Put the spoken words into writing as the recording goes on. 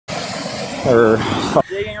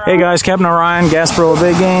Hey guys, Kevin Orion, Gasparilla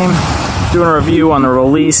Big Game, doing a review on the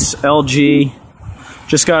Release LG.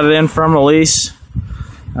 Just got it in from Release.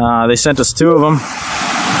 They sent us 2 of them.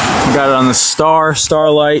 We got it on the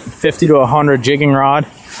Starlight 50 to 100 jigging rod.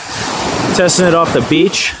 Testing it off the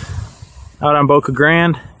beach out on Boca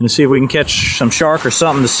Grande and see if we can catch some shark or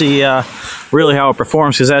something to see really how it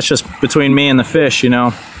performs, because that's just between me and the fish, you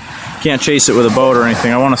know. Can't chase it with a boat or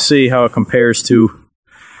anything. I want to see how it compares to,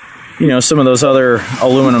 you know, some of those other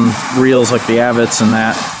aluminum reels like the Avets and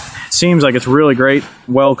that. It seems like it's really great,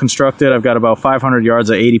 well constructed. I've got about 500 yards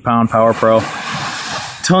of 80-pound Power Pro.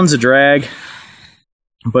 Tons of drag,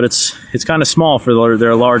 but it's kind of small for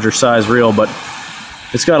their larger size reel, but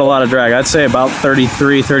it's got a lot of drag. I'd say about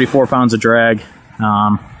 33, 34 pounds of drag.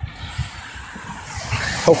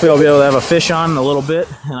 Hopefully I'll be able to have a fish on in a little bit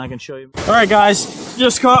and I can show you. All right guys,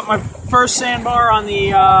 just caught my first sandbar on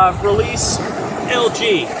the Release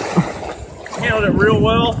LG. Handled it real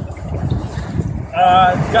well.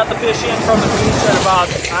 Got the fish in from the beach at about,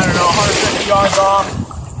 I don't know, 150 yards off.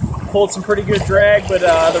 Pulled some pretty good drag, but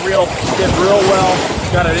the reel did real well.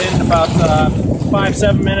 Got it in about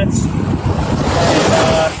 5-7 minutes.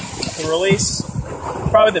 And the Release,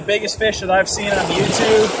 probably the biggest fish that I've seen on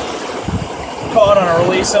YouTube, caught on a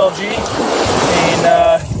Release LG, and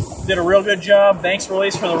did a real good job. Thanks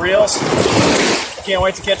Release for the reels. Can't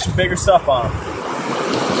wait to catch some bigger stuff on them.